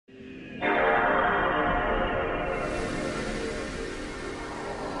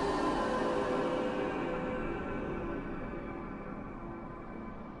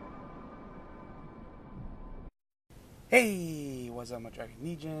Hey, what's up, my Dragon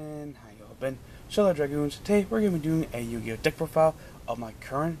Legion? How y'all been? Solemn Dragoons. Today we're going to be doing a Yu-Gi-Oh! Deck profile of my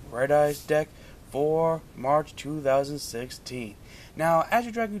current Red-Eyes deck for March 2016. Now, as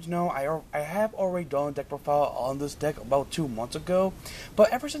you Dragoons know, I have already done a deck profile on this deck about 2 months ago, but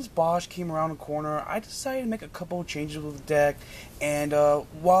ever since Bosch came around the corner, I decided to make a couple of changes with the deck, and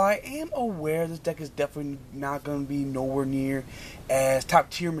while I am aware this deck is definitely not going to be nowhere near as top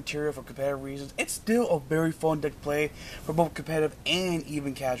tier material for competitive reasons, it's still a very fun deck to play for both competitive and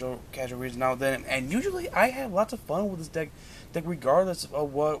even casual reasons now and then, and usually I have lots of fun with this deck regardless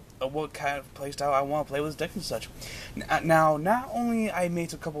of what kind of playstyle I want to play with this deck and such. Now, not only I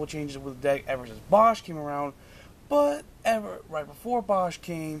made a couple of changes with the deck ever since Bosch came around, but right before Bosch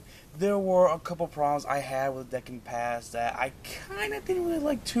came, there were a couple of problems I had with the deck in the past that I kind of didn't really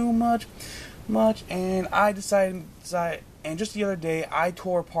like too much, and I decided, and just the other day, I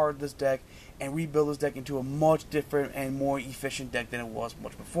tore apart this deck and rebuild this deck into a much different and more efficient deck than it was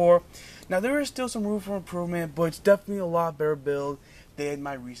much before. Now, there is still some room for improvement, but it's definitely a lot better build than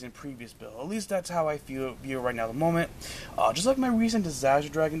my recent previous build. At least that's how I view it right now at the moment. Just like my recent Disaster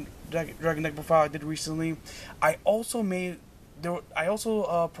Dragon deck profile I did recently, I also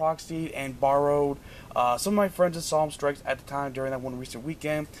proxied and borrowed some of my friends' Solemn Strikes at the time during that one recent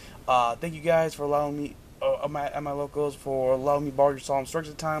weekend. Thank you guys for allowing me, at my locals, for allowing me to borrow your Solemn Strikes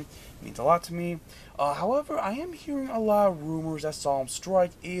at the time. It means a lot to me. However, I am hearing a lot of rumors that Solemn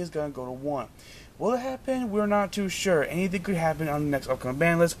Strike is going to go to 1. Will it happen? We're not too sure. Anything could happen on the next upcoming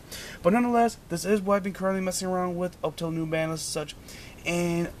ban list. But nonetheless, this is what I've been currently messing around with up till the new ban list and such.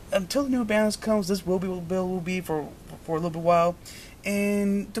 And until the new ban list comes, this build will be for a little bit while.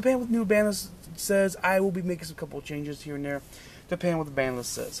 And depending on what the new ban list says, I will be making some couple of changes here and there, depending on what the ban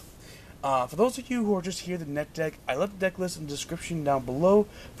list says. For those of you who are just here to the net deck, I left the deck list in the description down below.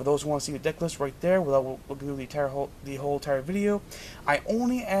 For those who want to see the deck list right there without looking through the whole entire video, I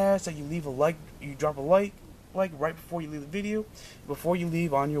only ask that you leave a like, you drop a like right before you leave the video, before you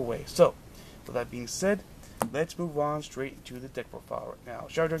leave on your way. So, with that being said, let's move on straight into the deck profile right now.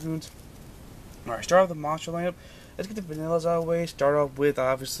 Shout out Dragoons. Alright, start off the monster lineup. Let's get the vanillas out of the way. Start off with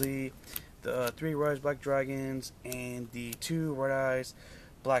obviously the 3 Red-Eyes Black Dragons and the 2 Red-Eyes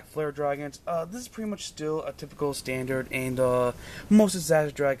Black Flare Dragons. This is pretty much still a typical standard, and most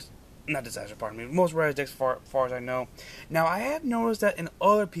most Red-Eyes decks, far as I know. Now, I have noticed that in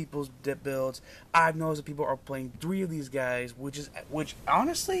other people's builds, I've noticed that people are playing 3 of these guys, which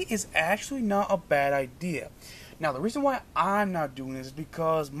honestly is actually not a bad idea. Now, the reason why I'm not doing this is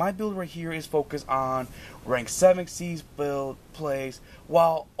because my build right here is focused on rank 7 Xyz build plays,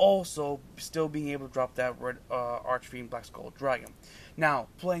 while also still being able to drop that Archfiend Black Skull Dragon. Now,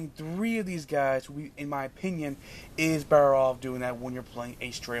 playing 3 of these guys, in my opinion, is better off doing that when you're playing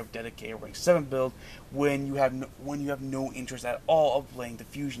a straight-up dedicated rank 7 build, when you have no interest at all of playing the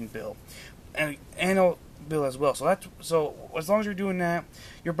fusion build and build as well. So as long as you're doing that,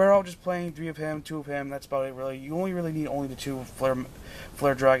 you're better off just playing 3 of him, 2 of him. That's about it, really. You only really need the 2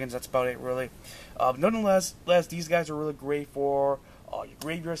 flare dragons. That's about it, really. Nonetheless, these guys are really great for your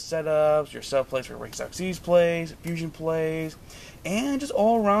graveyard setups, your set plays for rank 7 Xyz plays, fusion plays, and just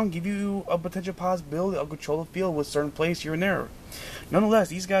all around give you a potential possibility of control the field with certain plays here and there. Nonetheless,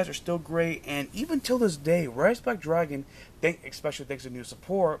 these guys are still great, and even till this day, Red-Eyes Black Dragon, especially thanks to new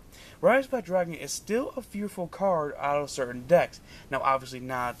support, Red-Eyes Black Dragon is still a fearful card out of certain decks. Now, obviously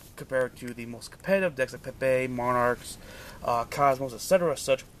not compared to the most competitive decks like Pepe, Monarchs, Cosmos, etc.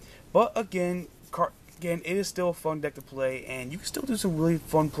 such, but again, it is still a fun deck to play, and you can still do some really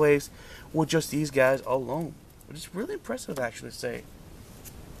fun plays with just these guys alone, which is really impressive, actually, to say.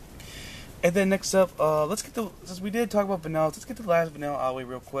 And then next up, since we did talk about vanillas, let's get the last vanilla out of the way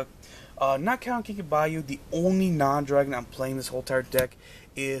real quick. Not counting Kinko-Byo, the only non-dragon I'm playing this whole entire deck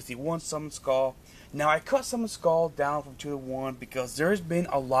is the 1 Summon Skull. Now, I cut Summon Skull down from 2 to 1 because there's been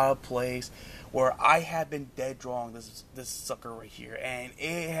a lot of plays where I have been dead drawing this sucker right here, and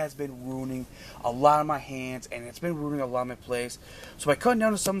it has been ruining a lot of my hands, and it's been ruining a lot of my plays. So by cutting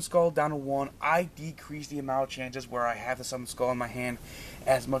down the Summon Skull down to 1, I decrease the amount of chances where I have the Summon Skull in my hand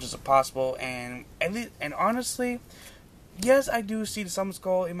as much as possible, and honestly, yes, I do see the Summon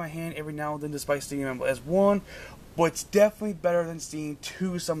Skull in my hand every now and then, despite seeing them as 1, but it's definitely better than seeing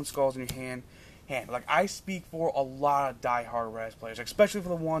 2 Summon Skulls in your hand. Like, I speak for a lot of die-hard Red-Eyes players, especially for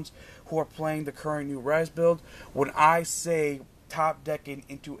the ones who are playing the current new Red-Eyes build. When I say top decking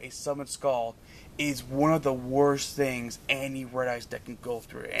into a Summon Skull is one of the worst things any Red-Eyes deck can go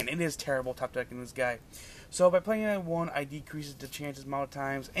through, and it is terrible top decking this guy. So by playing at 1, I decrease the chances amount of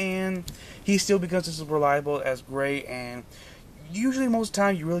times, and he still becomes just as reliable as great, and usually most of the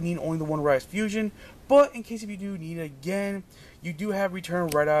time you really need only the one Red-Eyes fusion, but in case if you do need it again, you do have return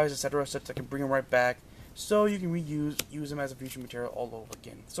Red-Eyes, etc. such that can bring them right back, so you can use them as a fusion material all over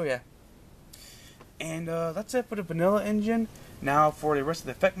again. So yeah. And that's it for the vanilla engine. Now for the rest of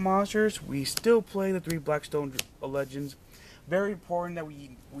the effect monsters, we still play the 3 Blackstone Legends. Very important that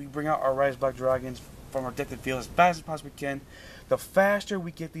we bring out our Red-Eyes Black Dragons from our deck to field as fast as possibly can. The faster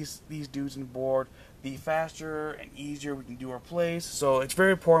we get these dudes on board, the faster and easier we can do our plays. So it's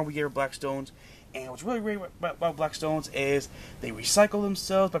very important we get our Blackstones. And what's really great about Blackstones is they recycle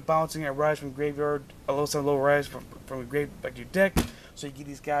themselves by bouncing a rise from the graveyard, a low rise from the grave back to your deck. So you get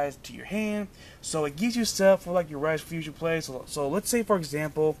these guys to your hand. So it gives you stuff for like your Rise Fusion plays. So let's say, for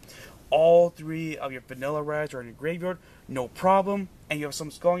example, all 3 of your vanilla Rise are in your graveyard, no problem. And you have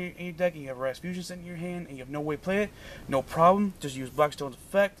some Skull in your deck, and you have Rise Fusion set in your hand, and you have no way to play it, no problem. Just use Blackstone's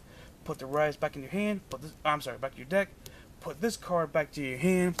effect, put the Rise back in your hand, back to your deck, put this card back to your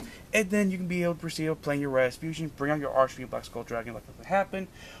hand, and then you can be able to proceed with playing your Rise Fusion, bring out your Archfiend Black Skull Dragon like nothing happened.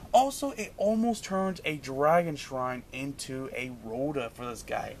 Also, it almost turns a Dragon Shrine into a Rhoda for this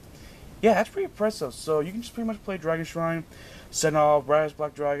guy. Yeah, that's pretty impressive. So you can just pretty much play Dragon Shrine, send off Rise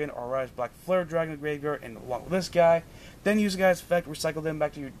Black Dragon or Rise Black Flare Dragon in the graveyard, and along with this guy, then use the guy's effect, recycle them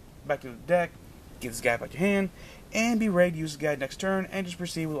back to the deck, give this guy back to your hand, and be ready to use the guy next turn, and just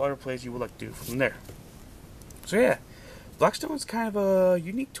proceed with other plays you would like to do from there. So yeah, Blackstone is kind of a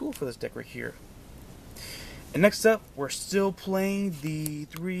unique tool for this deck right here. And next up, we're still playing the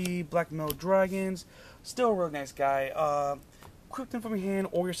 3 Black Metal Dragons. Still a really nice guy. Equip them from your hand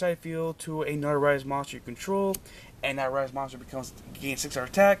or your side field to another Rise monster you control, and that Rise monster gains 6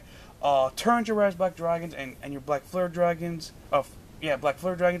 attack. Turns your Rise Black Dragons and your Black Flare Dragons, Black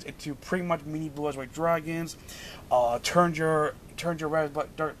Flare Dragons into pretty much mini Blue Eyes White Dragons. Turns your Rise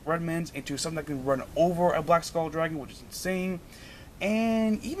Black Redmans into something that can run over a Black Skull Dragon, which is insane.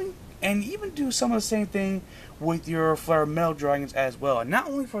 And even do some of the same thing with your Flare Metal Dragons as well. And not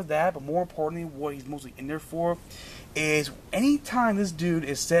only for that, but more importantly, what he's mostly in there for is anytime this dude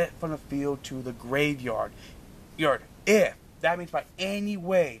is set from the field to the graveyard, if that means by any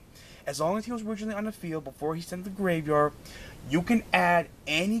way, as long as he was originally on the field before he sent to the graveyard, you can add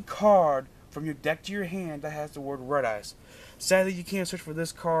any card from your deck to your hand that has the word Red-Eyes. Sadly, you can't search for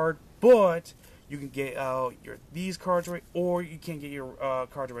this card, but you can get these cards right, or you can't get your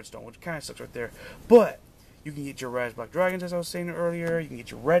cards of Redstone, which kind of sucks right there. But you can get your Red-Eyes Black Dragons, as I was saying earlier. You can get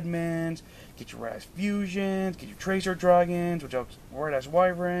your Redmans, get your Red-Eyes Fusions, get your Tracer Dragons, which are Red-Eyes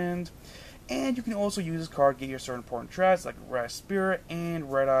Wyverns. And you can also use this card to get your certain important traps like Red-Eyes Spirit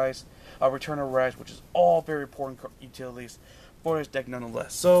and Red-Eyes Return of Red-Eyes, which is all very important utilities for this deck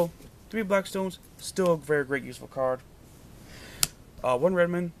nonetheless. So 3 Blackstones, still a very great useful card. 1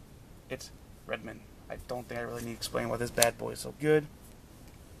 Redman, it's Redman. I don't think I really need to explain why this bad boy is so good.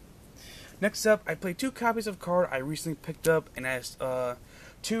 Next up, I played 2 copies of card I recently picked up, and that's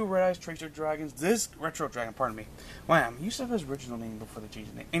 2 Red-Eyes Tracer Dragons. This Retro Dragon, pardon me. Wow, I'm used to his original name before they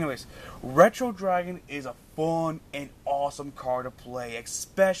changed the name. Anyways, Retro Dragon is a fun and awesome card to play,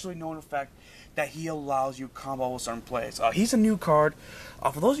 especially knowing the fact that he allows you combo with certain plays. He's a new card.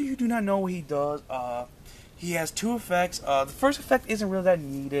 For those of you who do not know what he does, he has 2 effects. The first effect isn't really that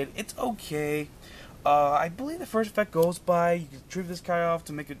needed. It's okay. I believe the first effect goes by, you can trigger this guy off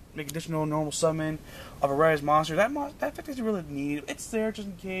to make additional normal summon of a Red-Eyes monster. That effect isn't really needed. It's there just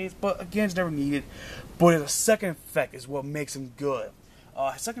in case, but again, it's never needed. But the second effect is what makes him good.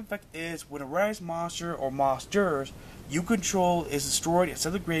 His second effect is when a Red-Eyes monster or monsters you control is destroyed instead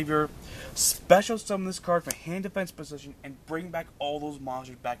of the graveyard, special summon this card from hand defense position and bring back all those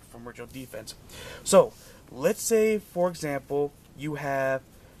monsters back from virtual defense. So, let's say, for example, you have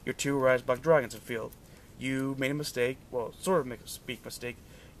your 2 Red-Eyes Black Dragons in the field. You made a mistake, well, sort of make a big mistake.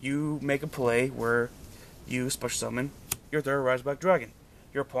 You make a play where you special summon your 3rd Red-Eyes Black Dragon.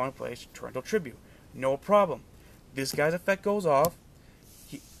 Your opponent plays Torrential Tribute. No problem. This guy's effect goes off,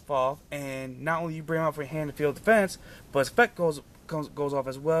 and not only you bring him out for hand and field defense, but his effect goes off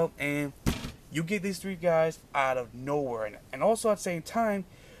as well, and you get these 3 guys out of nowhere. And also at the same time,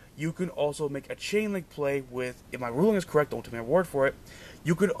 you can also make a chain link play with, if my ruling is correct, don't take my word for it,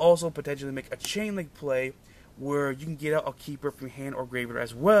 you could also potentially make a chain link play where you can get out a Keeper from your hand or graveyard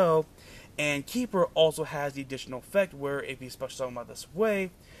as well. And Keeper also has the additional effect where if you special summon out this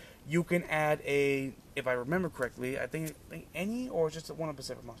way, you can add a, if I remember correctly, I think any, or just one of the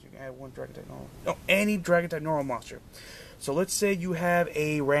Pacific monster. You can add 1 Dragon type normal. No, any Dragon type normal monster. So let's say you have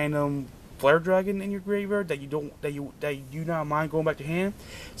a random Flare Dragon in your graveyard that you do not mind going back to hand.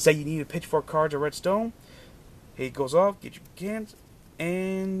 Say you need a Pitchfork card or Redstone. It goes off, get your cans,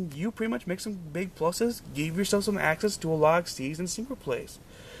 and you pretty much make some big pluses, give yourself some access to a lot of Xyz and Synchro plays.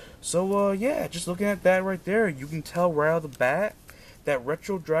 So yeah, just looking at that right there, you can tell right out of the bat that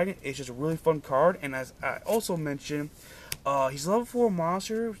Retro Dragon is just a really fun card. And as I also mentioned, he's a level 4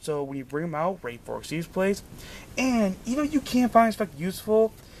 monster, so when you bring him out, ready for Xyz plays. And even if you can't find his effect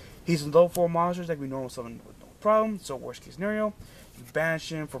useful, he's a level 4 monster that can be normal summon with no problem. So worst case scenario, you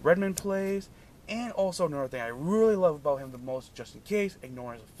banish him for REDMD plays. And also another thing I really love about him the most, just in case,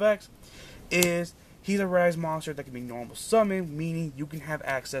 ignoring his effects, is he's a Red-Eyes monster that can be normal summon, meaning you can have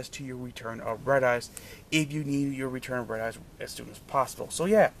access to your return of Red-Eyes if you need your return of Red-Eyes as soon as possible. So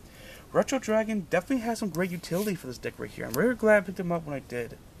yeah, Retro Dragon definitely has some great utility for this deck right here. I'm really glad I picked him up when I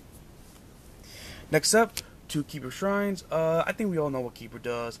did. Next up, 2 Keeper Shrines. I think we all know what Keeper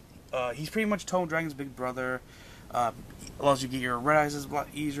does. He's pretty much Tone Dragon's big brother. Allows you to get your Red-Eyes a lot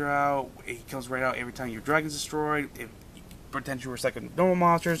easier out. He comes right out every time your Dragon's destroyed. It potentially recycle normal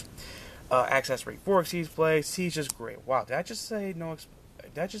monsters. Access rate 4 Xyz play. He's just great. Wow, did I just say no?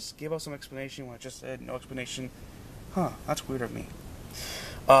 Did I just give out some explanation when I just said no explanation? Huh, that's weird of me.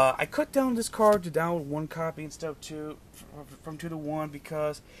 I cut down this card to download 1 copy instead of 2, from 2 to 1,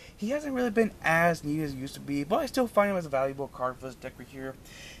 because he hasn't really been as neat as he used to be, but I still find him as a valuable card for this deck right here.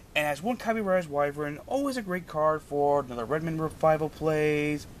 And as 1 copy Red-Eyes Wyvern, always a great card for another REDMD revival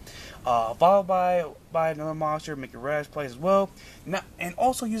plays, followed by another monster, make your Red-Eyes plays as well. Now, and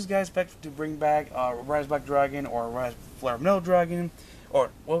also use Gaia's effect to bring back Red-Eyes Black Dragon or Red-Eyes Flare Metal Dragon, or,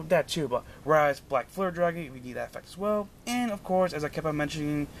 well, that too, but Red-Eyes Black Flare Dragon, we need that effect as well. And of course, as I kept on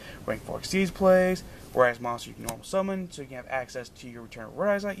mentioning, rank 4 Xyz plays, Red-Eyes monster you can normal summon, so you can have access to your return of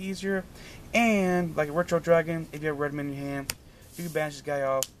Red-Eyes a lot easier. And, like a Retro Dragon, if you have REDMD in your hand, you can banish this guy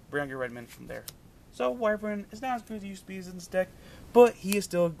off, bring out your REDMD from there. So Wyvern is not as good as he used to be in this deck, but he is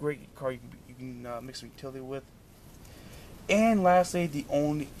still a great card you can mix some utility with. And lastly,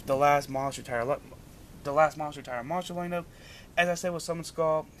 the last monster tire monster lineup. As I said with Summon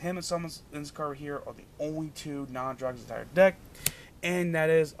Skull, him and Summon in this card right here are the only 2 non-dragons in the entire deck, and that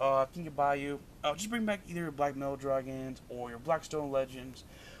is Kinko-Byo. Just bring back either your Black Metal Dragons or your Blackstone Legends,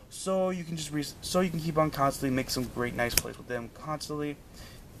 so you can keep on constantly make some great nice plays with them constantly.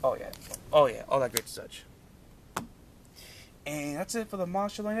 Oh yeah, all that great such. And that's it for the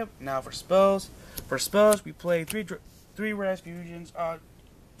monster lineup. Now for spells. For spells, we play three Red-Eyes fusions.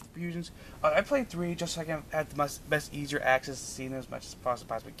 I played 3 just so I can have the best easier access to seeing them as much as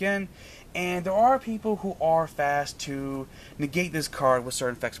possibly can. And there are people who are fast to negate this card with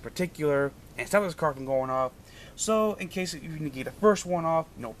certain effects in particular and stop this card from going off. So in case you negate the first one off,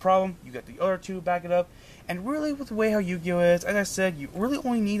 no problem. You got the other 2 back it up. And really, with the way how Yu-Gi-Oh is, as I said, you really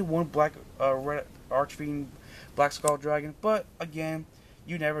only need 1 black red Archfiend Black Skull Dragon. But again,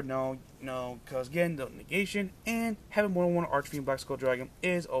 you never know, because again, the negation and having more than 1 Archfiend Black Skull Dragon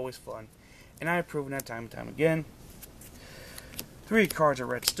is always fun, and I have proven that time and time again. 3 cards are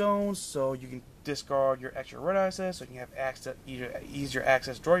red stones, so you can discard your extra red access, so you can have access, easier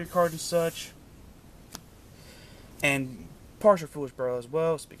access, draw your cards and such. And partial Foolish Burial as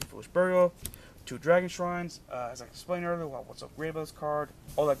well. Speaking of Foolish Burial, 2 Dragon Shrines, as I explained earlier, what's so great about this card,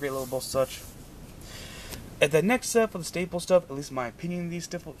 all that great little bull such. And the next set for the staple stuff, at least in my opinion, these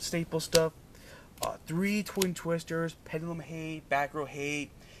staple stuff, 3 Twin Twisters, Pendulum Hate, Back Row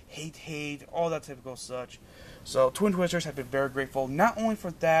Hate, Hate, all that typical such. So Twin Twisters have been very grateful, not only for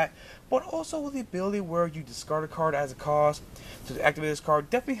that, but also with the ability where you discard a card as a cost to activate this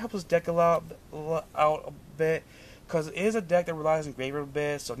card. Definitely helps us deck out a bit, because it is a deck that relies on graveyard a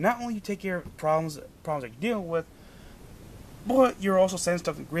bit. So not only you take care of problems that you're dealing with, but you're also sending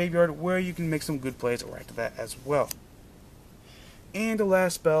stuff in graveyard where you can make some good plays or after that as well. And the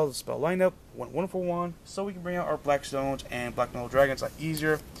last spell, the spell lineup, 1 for 1, so we can bring out our Black Stones and Black Metal Dragons a lot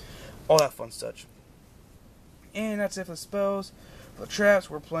easier, all that fun such. And that's it for the spells. For the traps,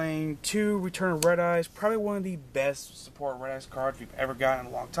 we're playing 2 Return of Red-Eyes, probably one of the best support Red-Eyes cards we've ever gotten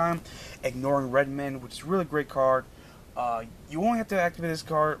in a long time, ignoring REDMD, which is a really great card. You only have to activate this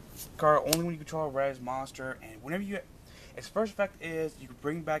card only when you control a Red-Eyes monster, and whenever you its first effect is you can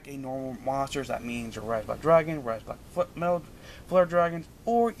bring back a normal monster. That means your Red-Eyes Black Dragon, Red-Eyes Black Metal Flare Dragons,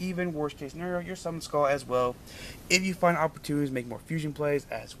 or even worst case scenario, your Summon Skull as well, if you find opportunities to make more fusion plays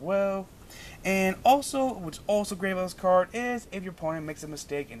as well. And also, what's also great about this card is if your opponent makes a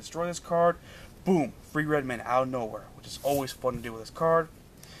mistake and destroy this card, boom, free REDMD out of nowhere, which is always fun to do with this card.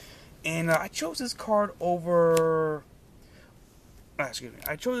 And I chose this card over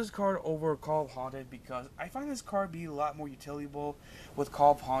Call of Haunted because I find this card be a lot more utilitable with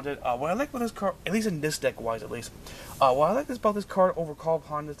Call of Haunted. What I like with this card, at least in this deck wise, what I like about this card over Call of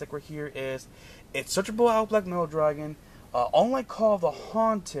Haunted deck right here is it's searchable out Black Metal Dragon. Unlike Call of the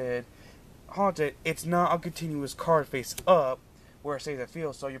Haunted, it's not a continuous card face up where it stays at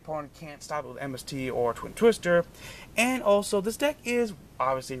field, so your opponent can't stop it with MST or Twin Twister. And also, this deck is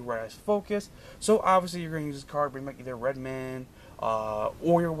obviously Red-Eyes focused, so obviously you're going to use this card to bring back either Redman or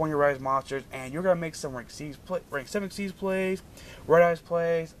one of your Red-Eyes monsters, and you're going to make some rank 7 Seas plays, Red-Eyes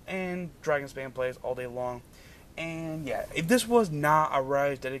plays, and Dragon Spam plays all day long. And yeah, if this was not a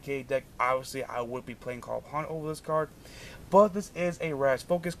Red-Eyes dedicated deck, obviously I would be playing Call of Hunt over this card. But this is a Red-Eyes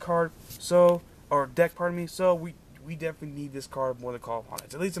focus card, or deck, pardon me, so we definitely need this card more than Call of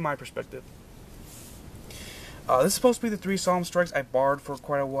Hunt, at least in my perspective. This is supposed to be the 3 Solemn Strikes I borrowed for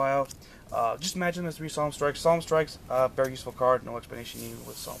quite a while. Just imagine the 3 Solemn Strikes. Solemn Strikes, very useful card, no explanation needed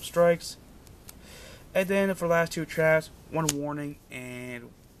with Solemn Strikes. And then for the last 2 traps, 1 Warning and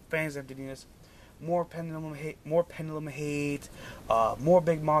Fans Emptiness. More pendulum hate, more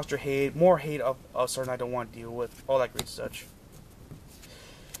big monster hate, more hate of certain I don't want to deal with, all that great such.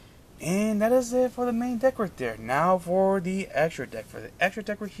 And that is it for the main deck right there. Now for the extra deck. For the extra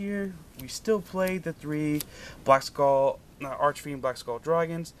deck right here, we still play the 3 Archfiend Black Skull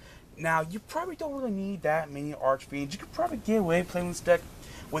Dragons. Now, you probably don't really need that many Archfiends. You could probably get away playing this deck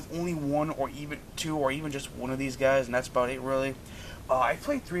with only 1 or even 2 or even just 1 of these guys, and that's about it really. I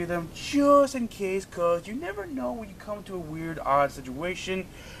played 3 of them just in case, because you never know when you come to a weird, odd situation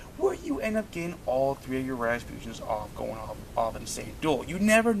where you end up getting all 3 of your Red-Eyes fusions going off in the same duel. You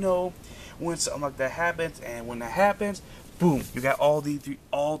never know when something like that happens, and when that happens, boom, you got all 3 of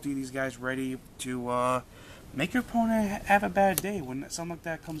these guys ready to make your opponent have a bad day when something like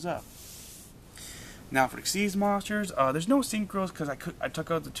that comes up. Now for the Xyz monsters, there's no synchros because I took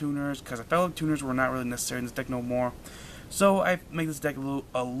out the tuners because I felt like tuners were not really necessary in this deck no more. So I made this deck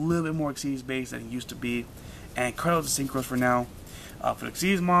a little bit more Xyz based than it used to be, and cut out the synchros for now. For the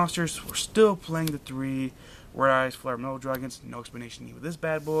Xyz monsters, we're still playing the 3 Red-Eyes Flare Metal Dragons. No explanation needed with this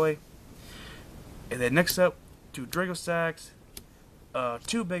bad boy. And then next up, 2 Dracosacks,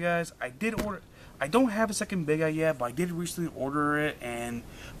 2 Big Eyes. I don't have a second Big Eye yet, but I did recently order it, and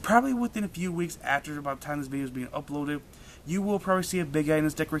probably within a few weeks after about the time this video is being uploaded, you will probably see a Big Eye in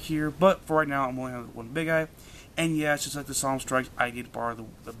this deck right here. But for right now, I'm only having 1 Big Eye. And yeah, it's just like the Solemn Strikes, I did borrow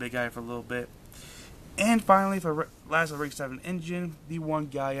the Big Eye for a little bit. And finally, for last of rank 7 engine, the 1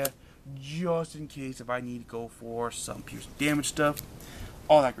 Gaia, just in case if I need to go for some piercing damage stuff,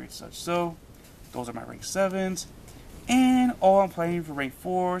 all that great stuff. So, those are my rank 7s. And all I'm playing for rank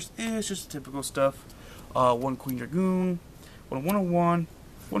 4s is just typical stuff. 1 Queen Dragun, 1 101,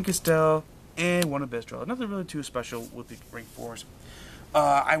 1 Castel, and 1 Abyssal. Nothing really too special with the rank 4s.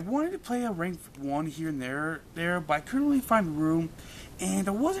 I wanted to play a rank 1 here and there, but I couldn't really find room, and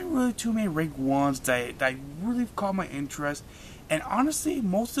there wasn't really too many rank 1s that really caught my interest. And honestly,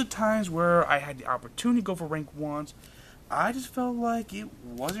 most of the times where I had the opportunity to go for rank 1s, I just felt like it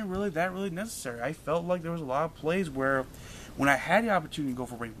wasn't really necessary. I felt like there was a lot of plays where when I had the opportunity to go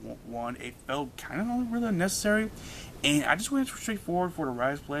for rank 1, it felt kind of really unnecessary. And I just went straight forward for the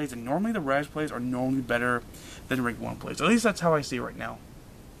Rise plays, and normally the Rise plays are normally better than rank 1 plays. At least that's how I see it right now.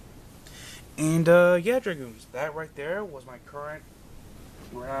 And yeah, Dragoons, that right there was my current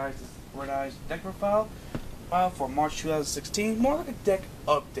Red-Eyes deck profile for March 2016. More like a deck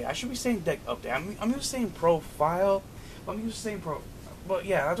update. I should be saying deck update. I'm used to saying profile. I'm used to saying but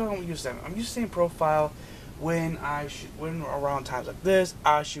yeah, that's what I'm used to saying. I'm used to saying profile when around times like this,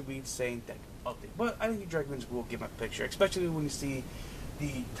 I should be saying deck update. But I think you Dragoons will get my picture, especially when you see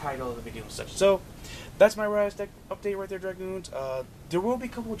the title of the video and such. So that's my Red-Eyes deck update right there, Dragoons. There will be a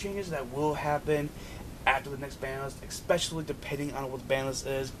couple of changes that will happen after the next ban list, especially depending on what the ban list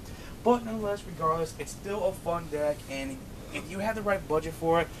is. But nonetheless, regardless, it's still a fun deck, and if you have the right budget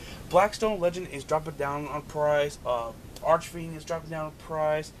for it, Blackstone Legend is dropping down on price. Archfiend is dropping down on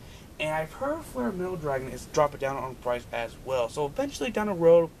price, and I've heard Flare Metal Dragon is dropping down on price as well. So eventually down the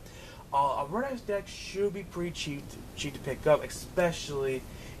road, a Red-Eyes deck should be pretty cheap to pick up, especially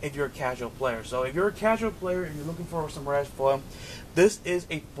if you're a casual player. So if you're a casual player and you're looking for some Red-Eyes fun, this is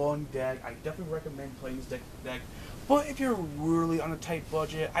a fun deck. I definitely recommend playing this deck. But if you're really on a tight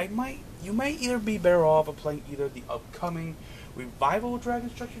budget, you might either be better off of playing either the upcoming Revival Dragon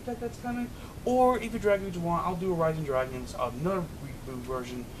Structure deck that's coming, or if you Dragons want, I'll do a Rising Dragons, another reboot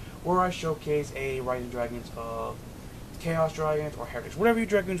version, where I showcase a Rising Dragons of Chaos Dragons or Heritage, whatever you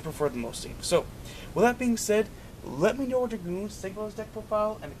Dragoons prefer the most. So, with that being said, let me know what Dragoons think about this deck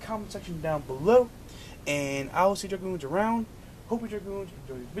profile in the comment section down below, and I will see Dragoons around. Hope you Dragoons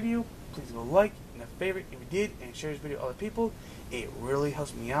enjoyed this video. Please leave a like and a favorite if you did, and share this video with other people. It really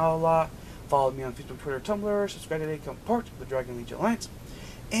helps me out a lot. Follow me on Facebook, Twitter, Tumblr. Subscribe today, become part of the Dragon Legion Alliance.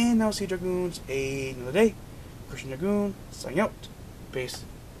 And I'll see you Dragoons another day. Queen Dragun, signing out. Peace.